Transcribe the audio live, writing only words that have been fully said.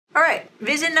All right,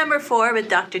 visit number 4 with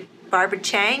Dr. Barbara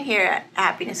Chang here at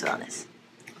Happiness Wellness.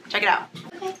 Check it out.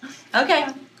 Okay. Okay.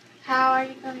 How are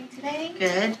you going today?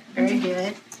 Good, very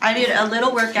good. I did a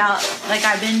little workout like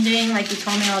I've been doing, like you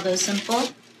told me, all those simple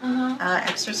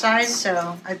exercise.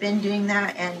 So I've been doing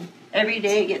that, and every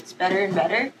day it gets better and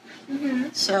better.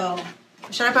 So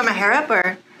should I put my hair up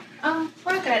or?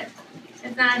 We're good.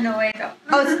 It's not in the way though.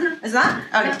 Oh, it's not?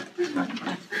 Okay.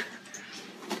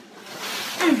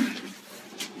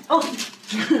 Oh.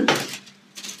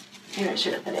 Maybe I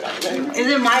should have put it up there. It's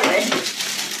in my way.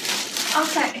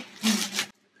 Okay. Let's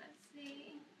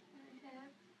see.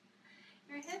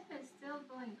 Your hip is still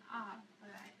going off,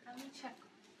 but let me check.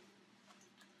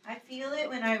 I feel it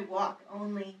when I walk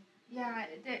only. Yeah,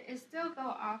 it still go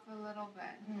off a little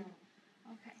bit.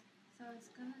 Okay, so it's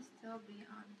gonna still be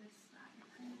on this side.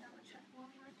 Let me double check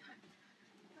one more time.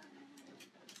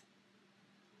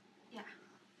 Yeah,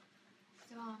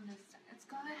 still on this side. Let's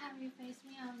go ahead and have you face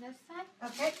me on this side.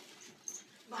 Okay.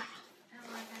 Wow. And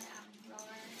we're gonna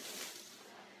lower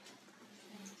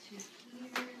into here.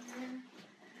 Okay.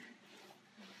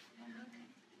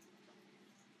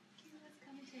 Okay, let's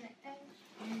come to the edge.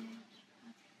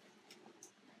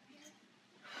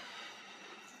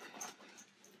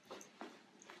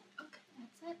 Okay,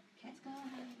 that's it. Let's go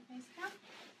ahead and face down.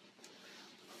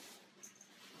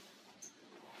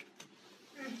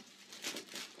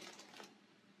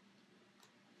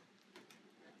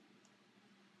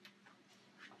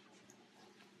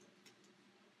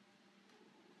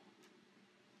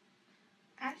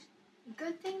 Actually,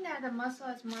 good thing that the muscle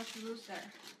is much looser.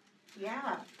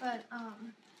 Yeah. But let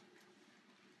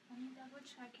me double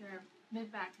check your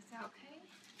mid back. Is that okay?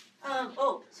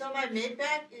 Oh, so my mid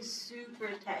back is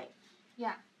super tight.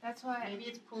 Yeah, that's why. Maybe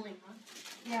it's pulling, huh?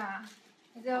 Yeah.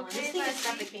 Is it okay This if thing I is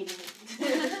suffocating me.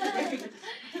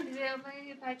 Is it okay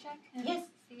if I check and Yes.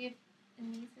 see if it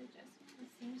needs adjustment? It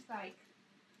seems like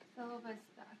it's a little bit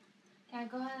stuck. Can I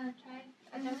go ahead and try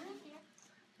adjustment here?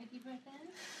 Take a deep breath in,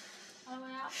 all the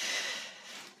way out.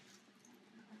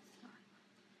 No, it's not.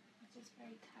 It's just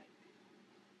very tight.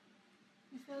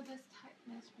 You feel this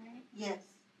tightness, right? Yes.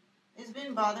 It's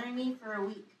been bothering me for a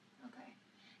week. Okay.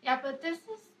 Yeah, but this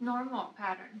is normal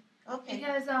pattern. Okay.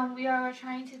 Because we are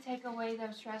trying to take away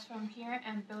the stress from here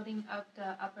and building up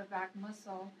the upper back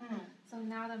muscle. So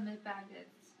now the mid back is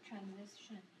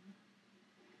transitioning.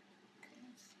 Okay,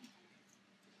 let's see.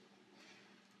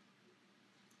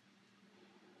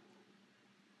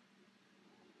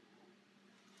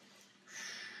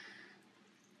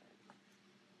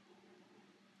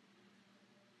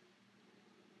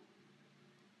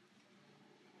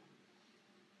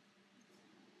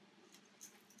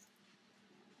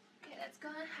 Okay, let's go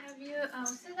and have you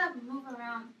sit up and move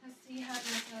around. Let's see how you're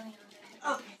feeling on the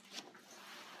hip. Okay.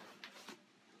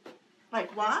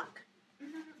 Like walk?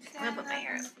 Stand I'm gonna put my up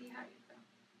hair and up. see how you feel.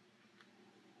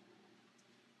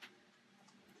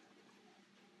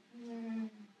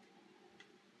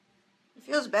 It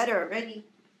feels better already.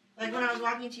 Like when I was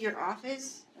walking to your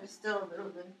office, there's still a little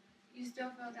bit. You still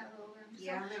feel that little limp?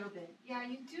 Yeah, a little bit. Yeah,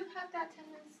 you do have that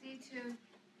tendency to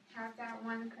have that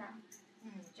one crown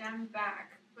jam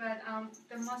back, but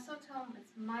the muscle tone is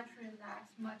much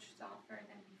relaxed, much softer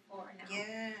than before now.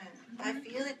 Yeah, I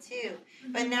feel it too.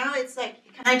 But now it's like,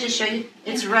 can I just show you?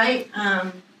 It's right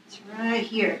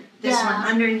here. This one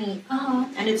underneath.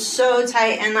 And it's so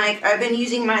tight, and like I've been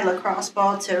using my lacrosse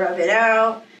ball to rub it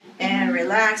out and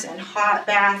relax, and hot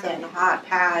bath and hot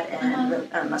pad and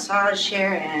a massage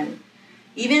chair, and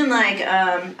even like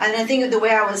and I think of the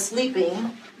way I was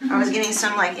sleeping, I was getting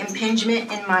some like impingement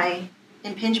in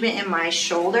my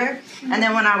shoulder, and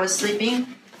then when I was sleeping,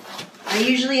 I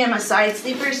usually am a side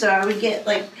sleeper, so I would get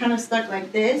like kind of stuck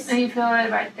like this. And you feel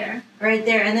it right there. Right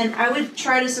there, and then I would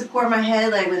try to support my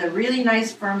head like with a really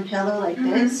nice firm pillow like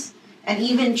this, and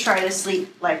even try to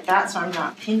sleep like that so I'm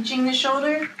not pinching the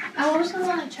shoulder. I also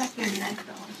want to check your neck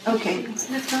though. Okay. Let's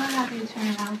go have you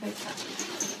turn around face up.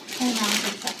 Turn around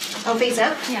face up. Oh, face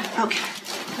up? Yeah. Okay.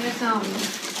 Because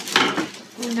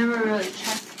we never really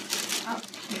checked up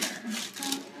here.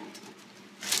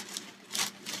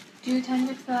 Do you tend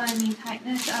to feel any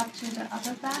tightness up to the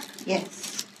upper back?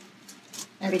 Yes.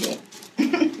 Every day.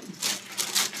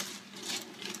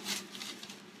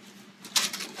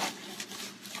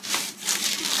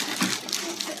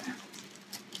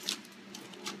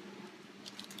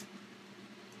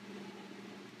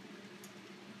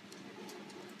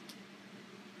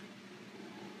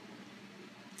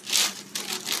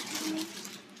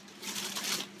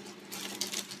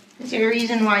 Is there a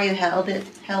reason why you held the?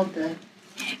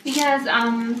 Because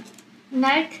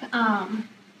neck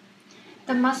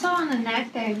the muscle on the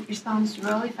neck, they responds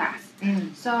really fast.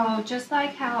 So just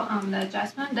like how the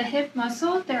adjustment, the hip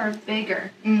muscle, they're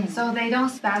bigger, so they don't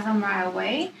spasm right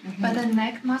away. But the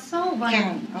neck muscle,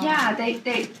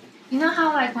 they you know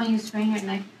how like when you sprain your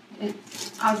neck, it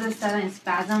all of a sudden it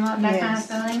spasm up, that kind of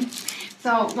feeling.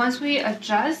 So once we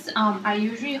adjust, I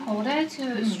usually hold it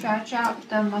to stretch out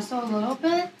the muscle a little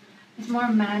bit. It's more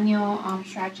manual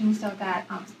stretching, so that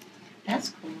that's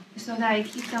cool. So that it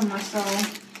keeps the muscle,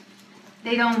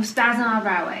 they don't spasm up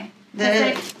right away.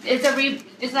 It's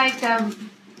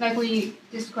like we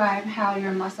described how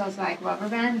your muscles like rubber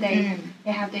band. They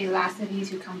have the elasticity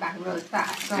to come back really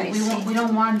fast. So we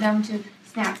don't want them to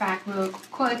snap back real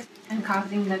quick and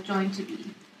causing the joint to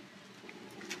be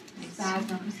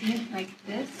spasm. See, like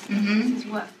this.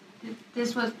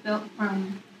 This was built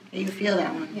from. You feel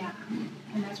that one. Yeah,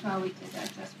 and that's why we did the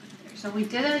adjustment there. So we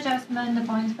did an adjustment, the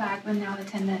point's back, but now the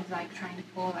tendon is like trying to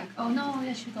pull, like, oh no,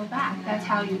 it should go back. That's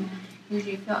how you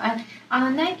usually feel. And on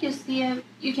the neck, you see it,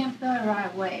 you can feel it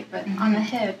right away, but on the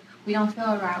hip, we don't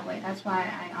feel it right away. That's why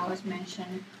I always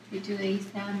mention we do the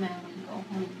e-stem, and when you go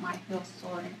home, you might feel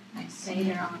sore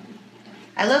later on.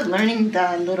 I love learning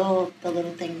the little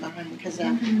thing behind, because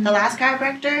the last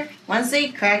chiropractor, once they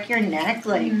crack your neck,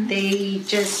 like they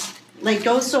just like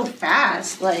go so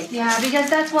fast, like because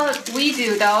that's what we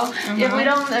do though.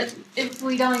 If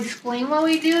we don't explain what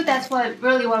we do, that's what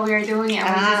we are doing, and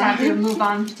we just have to move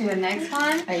on to the next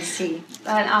one. I see.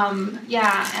 But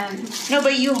and no,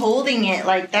 but you holding it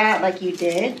like that, like you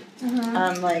did,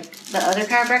 like the other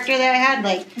chiropractor that I had,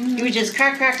 like you would just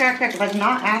crack, like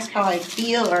not ask how I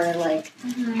feel or like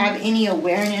have any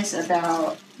awareness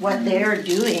about what they're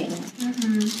doing,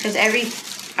 because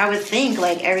I would think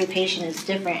like every patient is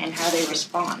different and how they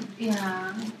respond.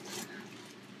 Yeah.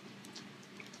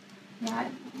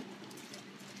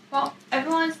 Well,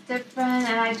 everyone's different,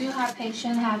 and I do have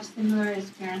patients have similar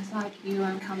experience like you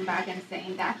and come back and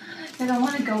saying that they don't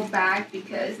want to go back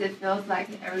because it feels like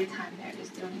every time they're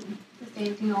just doing the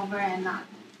same thing over and not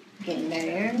getting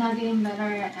better. Not getting better,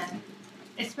 and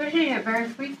especially very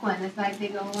frequent. It's like they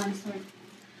go once or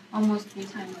almost 3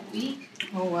 times a week.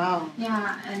 Oh, wow.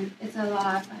 Yeah, and it's a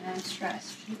lot of financial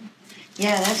stress.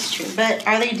 Yeah, that's true. But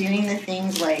are they doing the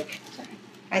things like,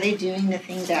 are they doing the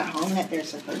things at home that they're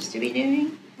supposed to be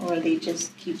doing? Or they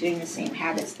just keep doing the same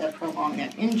habits that prolong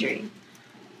their injury?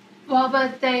 Well,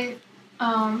 but they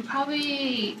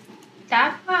probably,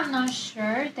 that part I'm not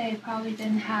sure. They probably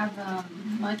didn't have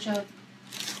much of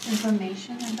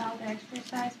information about the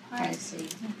exercise part. I see.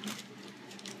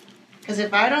 Because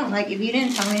if I don't, like, if you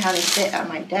didn't tell me how to sit at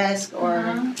my desk or...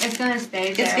 It's going to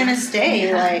stay there. It's going to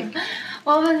stay, like...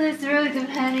 Well, but it's really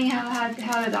depending how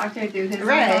the doctor do, because the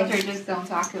doctor just don't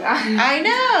talk about it. I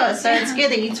know, so it's good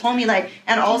that you told me, like,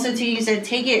 and also too, you said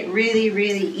take it really,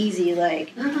 really easy, like.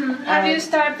 Have you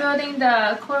started building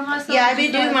the core muscle? Yeah, I've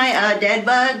been doing my dead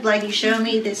bug, like you showed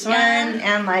me this one,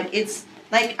 and like it's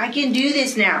like I can do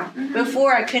this now.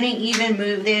 Before I couldn't even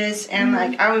move this, and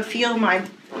like I would feel my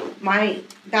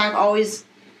back always.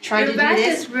 Try to do this. Your back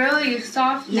is really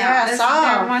soft now. Yeah,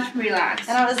 soft. They're much relaxed.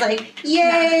 And I was like,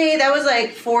 yay! Yeah. That was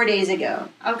like 4 days ago.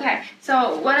 Okay,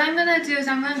 so what I'm going to do is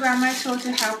I'm going to grab my tool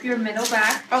to help your middle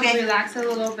back to relax a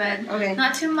little bit. Okay.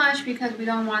 Not too much because we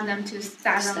don't want them to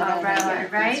spasm up right away,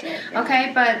 right? Right, yeah.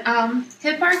 Okay, but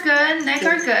hip are good, neck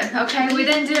are good. Okay, we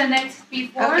didn't do the neck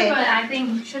before, but I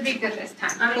think should be good this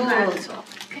time. I'm going to grab the tool.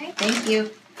 Okay? Thank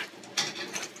you.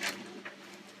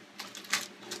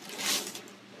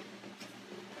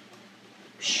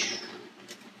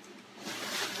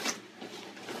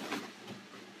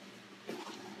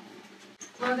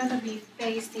 We're going to be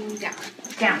facing down.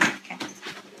 Down. Okay.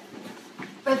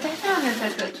 But that down is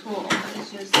a good tool.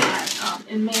 It's just that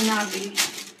it may not be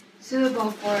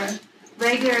suitable for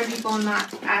regular people,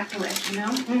 not athletes, you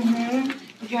know?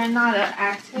 If you're not an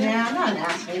active. Yeah, I'm not an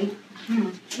athlete.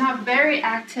 Not very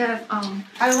active.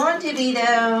 I want to be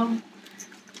though.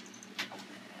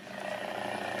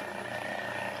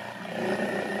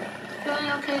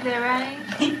 Feeling okay there, right?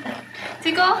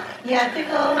 Tickle? Yeah,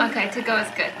 tickle. Okay, tickle is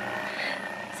good.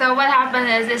 So what happened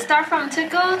is it starts from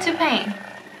tickle to pain.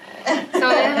 So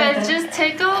if it's just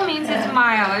tickle, means it's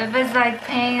mild. If it's like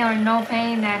pain or no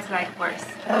pain, that's like worse.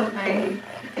 Okay.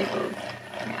 Tickle.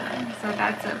 Yeah. So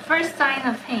that's the first sign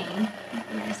of pain.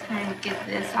 We just kind of get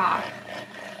this off.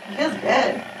 It feels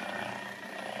good.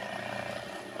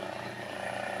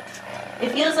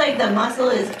 It feels like the muscle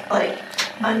is like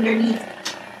underneath.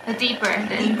 The deeper.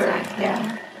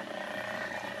 Yeah.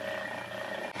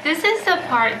 This is the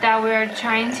part that we're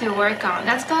trying to work on.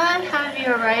 Let's go ahead and have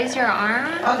you raise your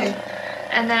arm. Okay.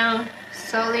 And then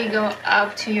slowly go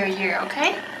up to your ear,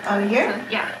 okay? Here? So,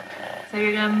 yeah. So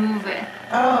you're gonna move it.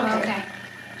 Oh, Okay.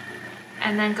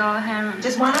 And then go ahead.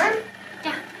 Just one arm?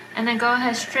 Yeah. And then go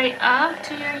ahead straight up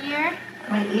to your ear.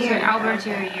 My ear. Your elbow to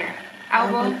your ear.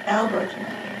 Elbow. Elbow to my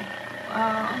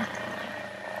ear.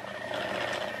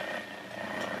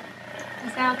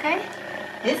 Is that okay?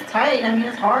 It's tight. I mean,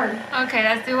 it's hard. Okay,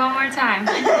 let's do one more time.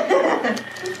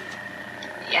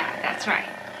 Yeah, that's right.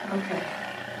 Okay.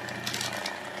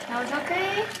 That was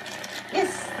okay?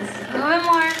 Yes. This is A little bit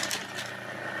more.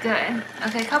 Good.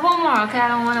 Okay, couple more. Okay, I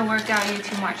don't want to work out you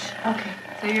too much. Okay.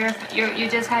 So you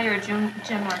just had your gym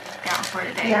workout for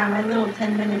today. Yeah, my little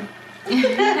 10-minute.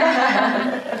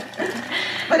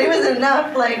 But it was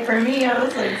enough, like, for me. I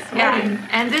was like sweating. Yeah,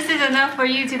 and this is enough for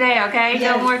you today, okay?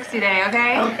 Yes. Don't work today,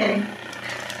 okay? Okay.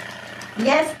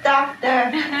 Yes,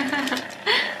 doctor.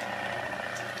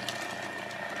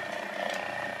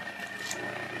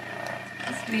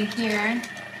 Let's be here.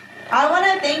 I want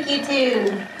to thank you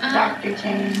too, Dr.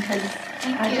 Chang, because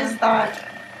I just thought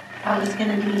I was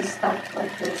going to be stuck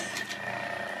like this.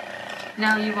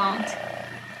 No, you won't.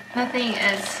 Nothing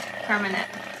is permanent.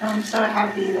 So I'm so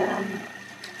happy that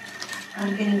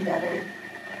I'm getting better.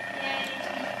 Yay.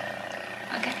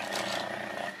 Okay.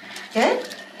 Good?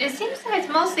 It seems like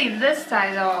it's mostly this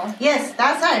side though. Yes,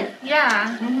 that side.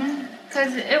 Yeah. Mm-hmm.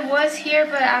 Because it was here,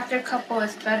 but after a couple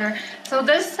it's better. So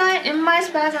this side, it might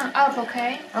spasm up,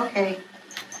 okay? Okay.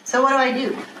 So what do I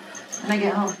do when I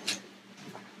get home?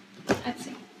 Let's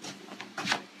see.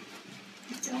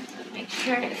 Make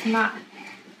sure it's not.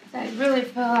 I really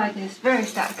feel like it's very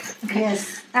stuck. Okay.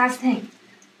 Yes. Last thing.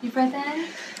 Deep breath in.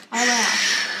 All the way out.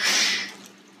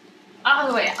 All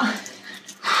the way out.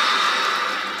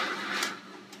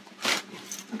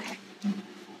 Okay.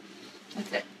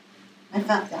 That's it. I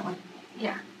felt that one.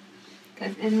 Yeah.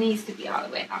 Because it needs to be all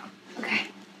the way out. Okay.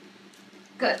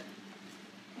 Good.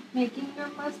 Making your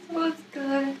muscles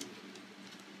good.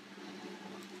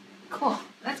 Cool.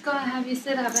 Let's go and have you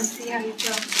sit up and see how you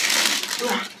feel.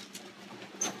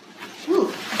 Ooh,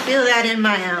 I feel that in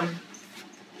my,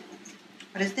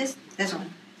 what is this? This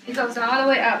one. It goes all the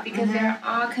way up because they're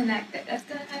all connected. Let's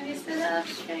go and have you sit up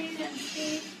straight and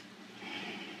see.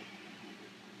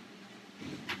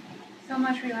 So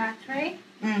much relaxed, right?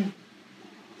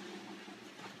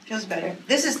 Feels better.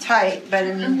 This is tight, but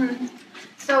I mean...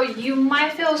 So you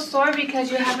might feel sore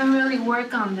because you haven't really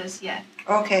worked on this yet.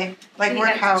 Okay. Like see,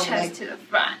 work how? Chest Like... to the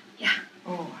front. Yeah.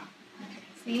 Oh, wow. Okay.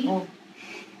 See? Oh.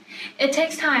 It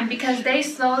takes time because they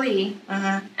slowly,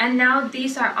 and now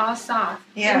these are all soft.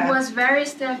 Yeah. It was very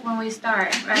stiff when we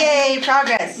started, right? Yay,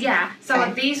 progress. Yeah.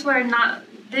 So these were not,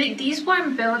 these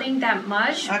weren't building that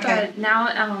much, but now,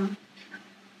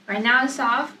 right now it's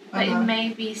soft, but it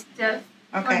may be stiff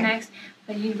for next,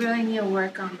 but you really need to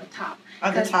work on the top.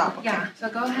 On the top, okay. Yeah. So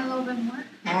go ahead a little bit more.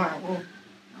 More. Ooh.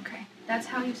 Okay. That's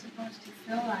how you're supposed to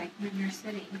feel like when you're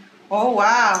sitting. Oh,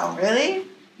 wow. Really?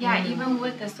 Yeah, even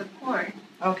with the support.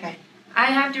 Okay. I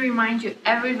have to remind you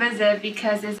every visit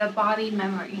because it's a body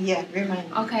memory. Yeah, remind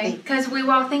me. Okay, because we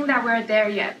will think that we're there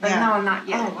yet, but no, not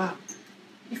yet. Oh, wow.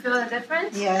 You feel the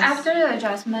difference? Yes. After the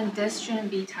adjustment, this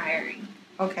shouldn't be tiring.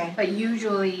 Okay. But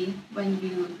usually when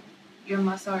your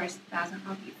muscle are spasm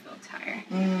up, you feel tired.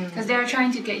 Because they're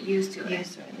trying to get used to it.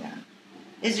 Used to it, yeah.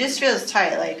 It just feels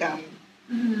tight, like,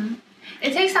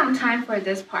 It takes some time for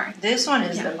this part. This one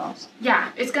is the most.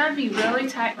 Yeah, it's going to be really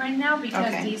tight right now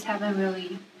because these haven't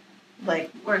really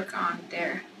like worked on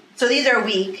there. So these are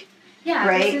weak. Yeah,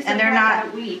 right? This is and they're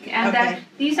not weak. And then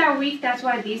these are weak, that's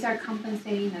why these are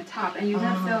compensating the top. And you're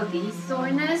gonna feel these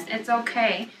soreness, it's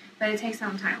okay, but it takes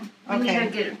some time. You need to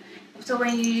get so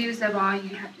when you use the ball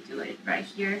you have to do it right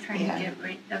here, trying to get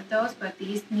rid of those, but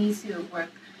these needs to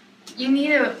work. You need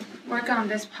to work on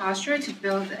this posture to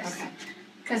build this.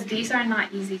 Because these are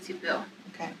not easy to build.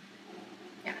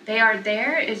 Yeah, they are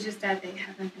there, it's just that they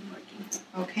haven't been working.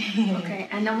 Okay,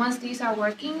 and then once these are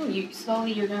working,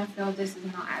 you're gonna feel this is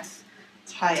not as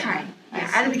tight.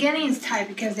 Yeah, at the beginning it's tight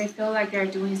because they feel like they're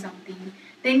doing something.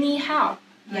 They need help.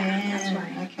 Yeah, that's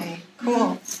right. Okay,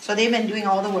 cool. So they've been doing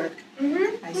all the work.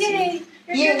 I see. Yay!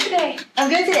 You're good today. I'm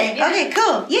good today. Yeah. Okay,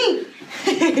 cool. Yay!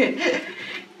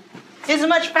 It's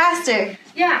much faster.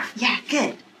 Yeah. Yeah,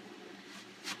 good.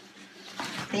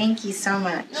 Thank you so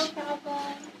much. No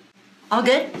problem. All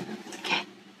good? Okay.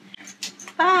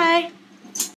 Bye.